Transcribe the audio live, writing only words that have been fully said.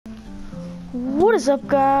What is up,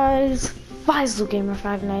 guys?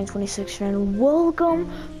 Gamer5926 here, and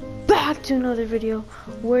welcome back to another video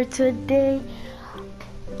where today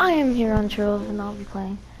I am here on Trove and I'll be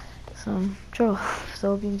playing some Trove.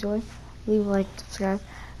 So if you enjoy, leave a like, subscribe,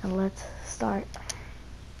 and let's start.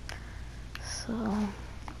 So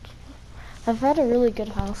I've had a really good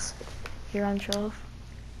house here on Trove.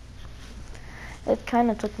 It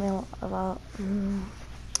kind of took me about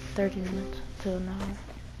 30 minutes to an hour.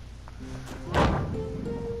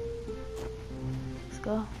 Let's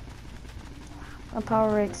go. My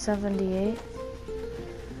power rate 78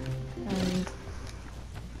 and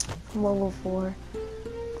level 4,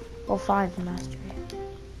 well 5 mastery.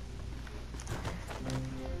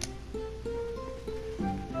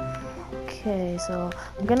 Okay, so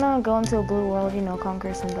I'm gonna go into a blue world, you know,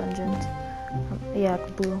 conquer some dungeons. Yeah,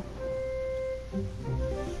 blue.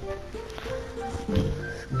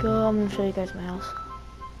 Let's go. I'm gonna show you guys my house.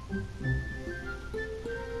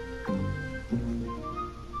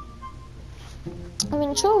 I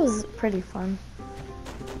mean, Trove is pretty fun.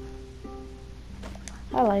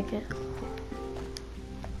 I like it.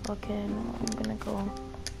 Okay, no, I'm gonna go.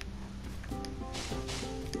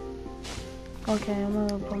 Okay, I'm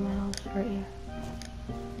gonna put my house right here.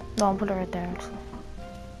 No, I'll put it right there, actually.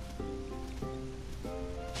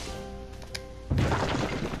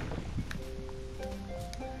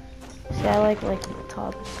 See, I like the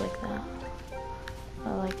top, it's like that. I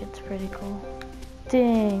like it, it's pretty cool.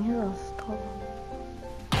 Dang, his house is tall.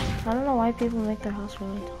 I don't know why people make their house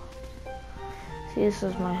really tall. See, this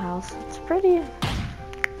is my house. It's pretty.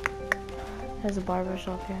 There's a barber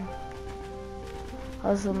shop here.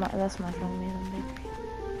 Oh, that's my friend made them bakery.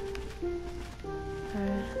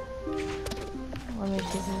 Alright. Let me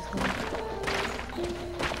take this one.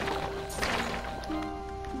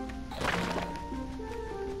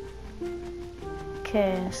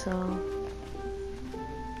 Okay, so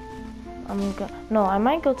no, I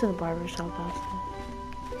might go to the barber shop after.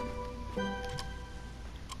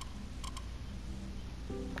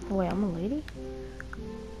 Wait, I'm a lady?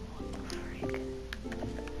 What the freak?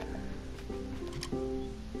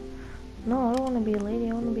 No, I don't want to be a lady,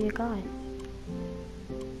 I want to be a guy.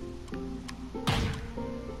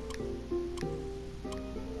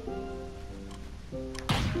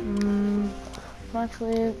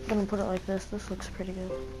 Actually, I'm gonna put it like this. This looks pretty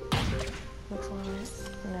good. Looks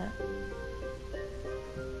alright.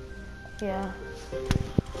 Yeah.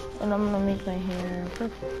 And I'm gonna make my hair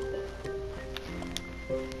purple.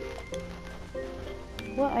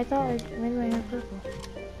 What? I thought I made my hair purple.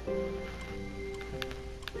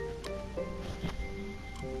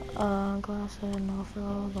 Glasses, no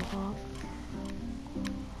fill, the hawk.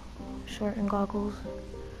 Short and goggles.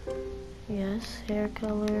 Yes, hair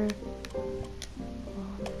color.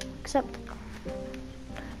 Except,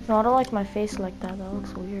 no, I don't like my face like that. That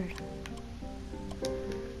looks weird.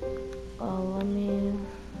 Let me.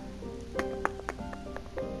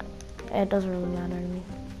 It doesn't really matter to me.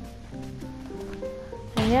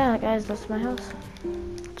 And yeah, guys, that's my house.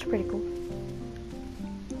 It's pretty cool.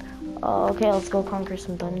 Okay, let's go conquer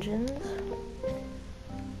some dungeons.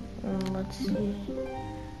 Let's see.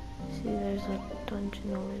 See, there's a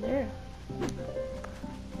dungeon over there.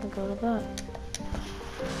 I'll go to that.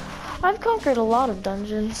 I've conquered a lot of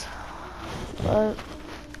dungeons, but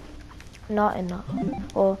not enough.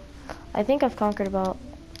 Well, I think I've conquered about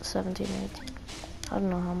 17 or 18. I don't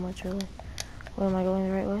know how much really. What, am I going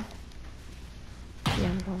the right way? Yeah,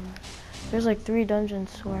 I'm going right. There's like 3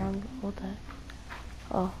 dungeons to where I'm. What the heck?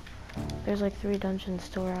 Oh, there's like 3 dungeons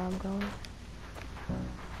to where I'm going.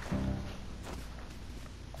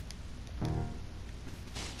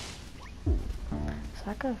 Is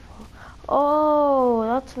that guy fall? Oh,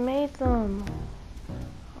 that's Matham.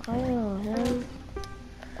 I know him.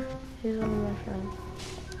 He's one of my friends.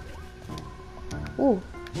 Ooh.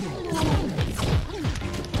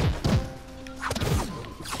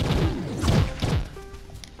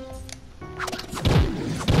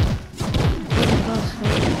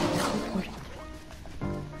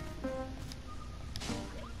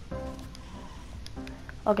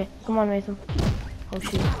 Okay, come on, Matham. Oh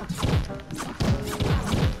shoot.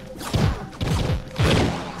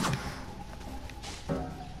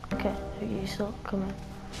 Okay, you still come on.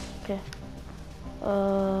 Okay.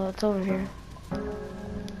 It's over here.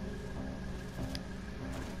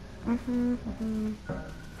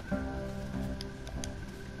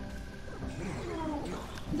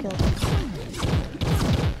 Kill.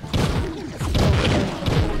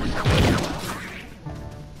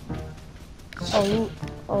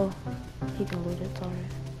 Oh, he can loot it, it's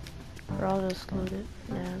alright. Or I'll just loot it.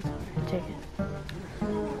 Nah, it's alright, take it.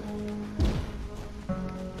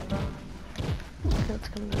 Let's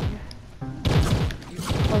come down here.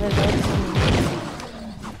 Oh, there's already someone.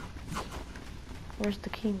 Where's the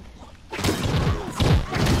king?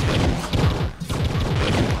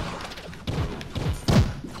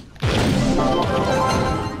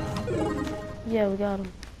 Yeah, we got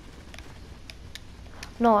him.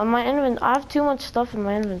 No, in my inventory, I have too much stuff in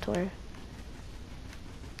my inventory.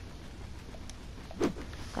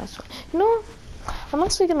 That's right. You know, I'm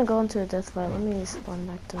actually gonna go into a death fight. Let me spawn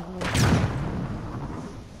back to home.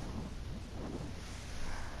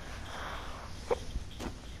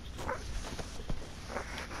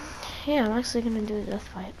 Yeah, I'm actually gonna do a death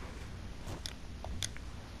fight.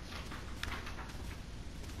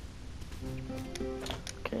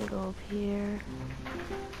 Okay, go up here.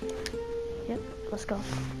 Yep, let's go.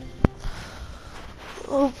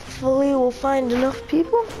 Hopefully we'll find enough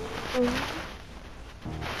people.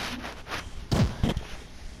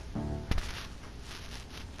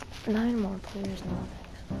 9 more players now.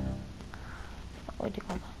 What do you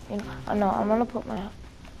call that? You know, no, I'm gonna put my.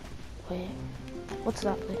 Wait, what's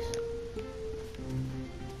that place?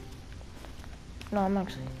 No, I'm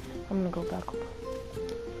gonna go back up.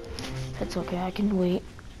 It's okay, I can wait.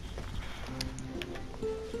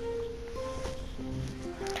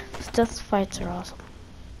 These death fights are awesome.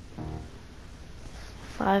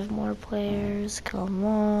 5 more players, come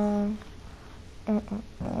on. One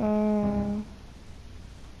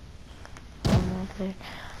more player.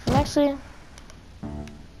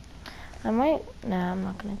 I'm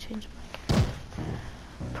not gonna change my character.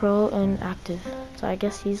 Pro and active. So I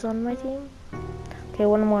guess he's on my team. Okay,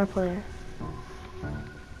 1 more player.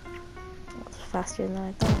 That's faster than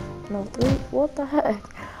I thought. No, 3. What the heck?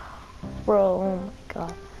 Bro, oh my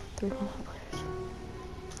god. 3 more players.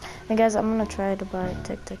 And guys, I'm gonna try to buy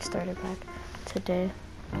Tic starter pack today.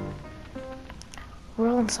 We're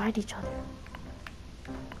all inside each other.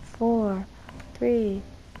 4, 3,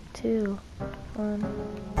 2, 1.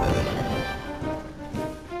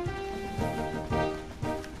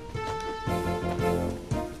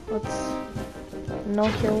 No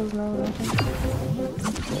kills, no nothing.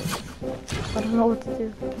 I don't know what to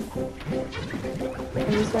do.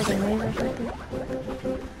 Is this like a maze or something?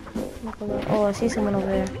 Oh, I see someone over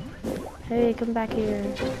there. Hey, come back here.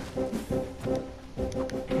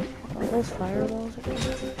 Are those fireballs or something?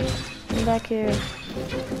 Come back here.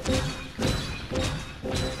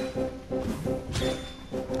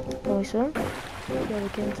 Can we swim? Yeah, we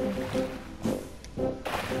can swim.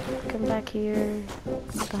 Come back here.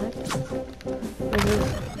 What the heck? What is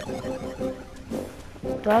this?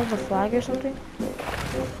 Do I have a flag or something?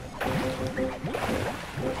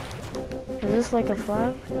 Is this like a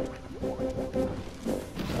flag?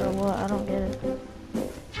 Or what? I don't get it.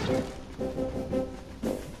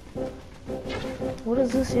 What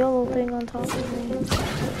is this yellow thing on top of me?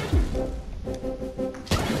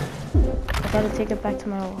 I gotta take it back to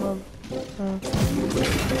my old hub.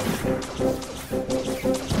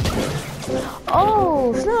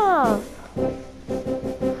 Oh, snap!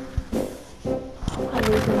 I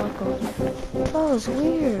lose the knuckle. That was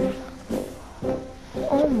weird.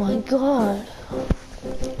 Oh my god.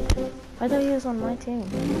 I thought he was on my team.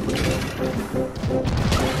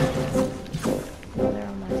 No, they're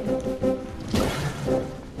on my team.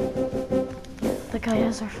 The guy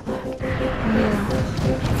has our flag.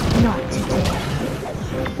 No, not today.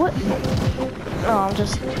 What? No, I'm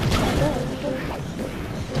just...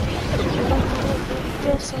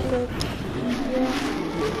 Yes, I'm good. Yeah.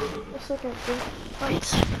 Let's look at this. Right.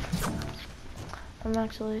 I'm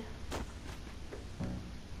actually...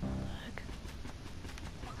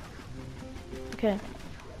 Okay.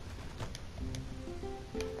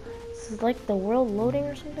 This is like the world loading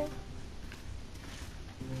or something?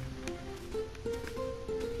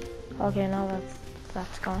 Okay, now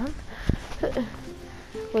that's gone.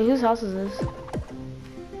 Wait, whose house is this?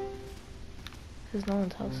 This is no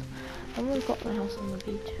one's house. I'm gonna put my house on the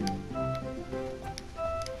beach.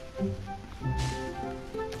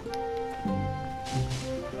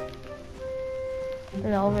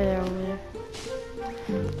 No, over there.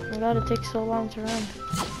 Why God, it takes so long to run.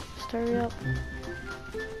 Just hurry up.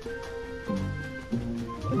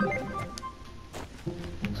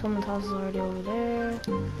 Someone's house is already over there.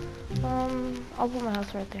 I'll put my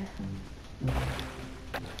house right there.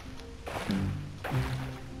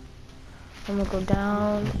 I'm gonna go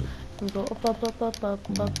down. I'm gonna go up.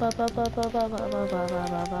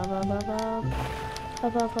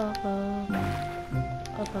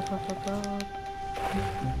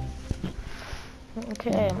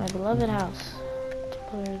 Okay, my beloved house. Let's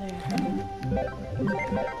put her there.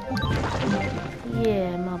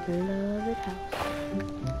 Yeah, my beloved house.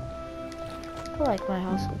 I like my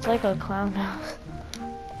house. It's like a clown house.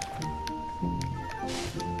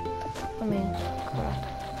 I mean, crap.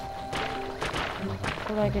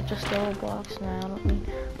 I like it just yellow blocks now. I don't need.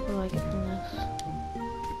 I like it from this.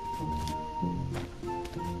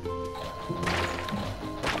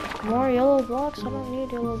 More yellow blocks? I don't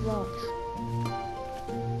need yellow blocks.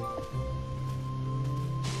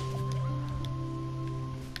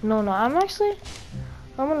 No, I'm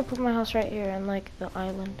gonna put my house right here in like the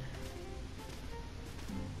island.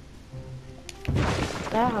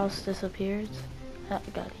 That house disappeared.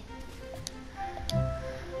 Got it.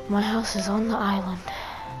 My house is on the island.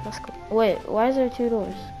 That's cool. Wait, why is there 2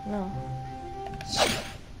 doors? No.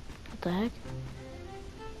 What the heck?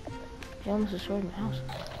 He almost destroyed my house.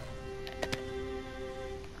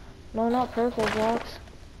 No, not purple blocks.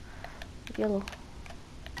 Yellow.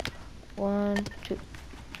 1, 2.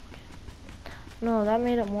 No, that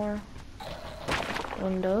made it more.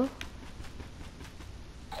 Window.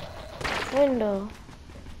 Window.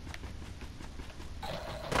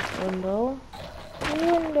 Window.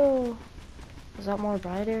 Window. Is that more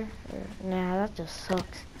brighter? Or, nah, that just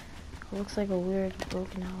sucks. It looks like a weird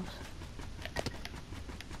broken house.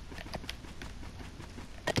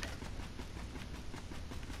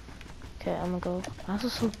 Okay, I'm gonna go. This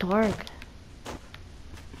is so dark.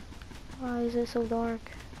 Why is it so dark?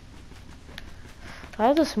 I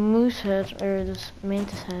have this moose head, or this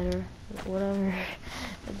mantis head, or whatever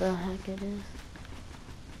the heck it is.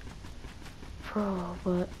 Bro,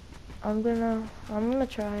 but I'm gonna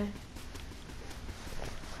try.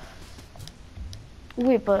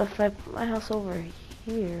 Wait, but if I put my house over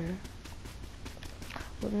here,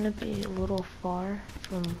 wouldn't it be a little far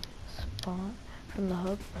from spawn, from the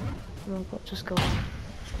hub? I'm gonna just go.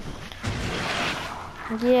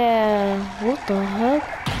 Yeah, what the heck?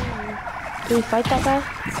 Did we fight that guy?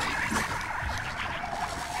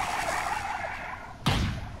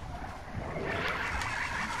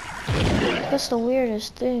 That's the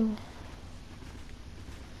weirdest thing.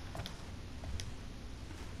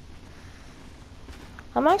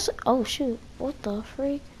 I'm actually, oh shoot, what the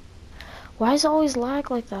freak? Why does it always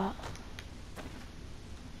lag like that?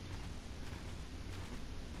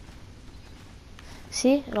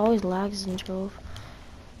 See, it always lags in Trove.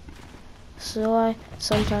 So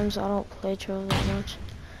sometimes I don't play Trove that much,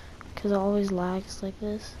 because it always lags like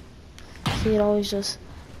this. See, it always just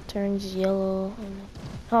turns yellow, and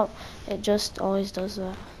oh, it just always does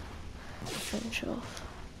that. In Trove.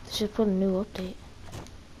 They should put a new update.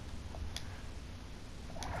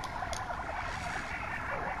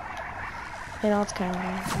 You know, it's kind of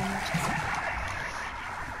nice.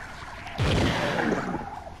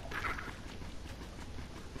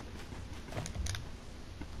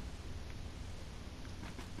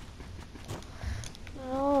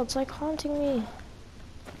 Oh, it's like haunting me.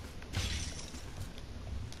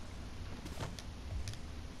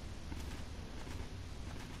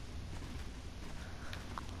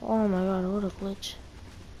 Oh my god, what a glitch.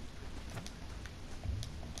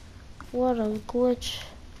 What a glitch.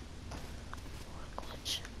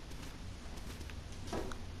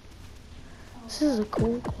 This is a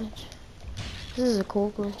cool glitch. This is a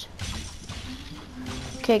cool glitch.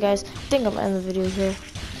 Okay guys, I think I'm gonna end the video here.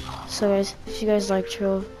 So guys, if you guys like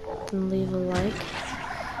Trove, then leave a like.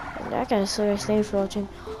 And that guys, so guys, thank you for watching.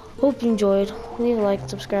 Hope you enjoyed. Leave a like,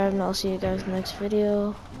 subscribe, and I'll see you guys in the next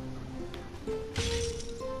video.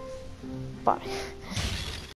 Bye.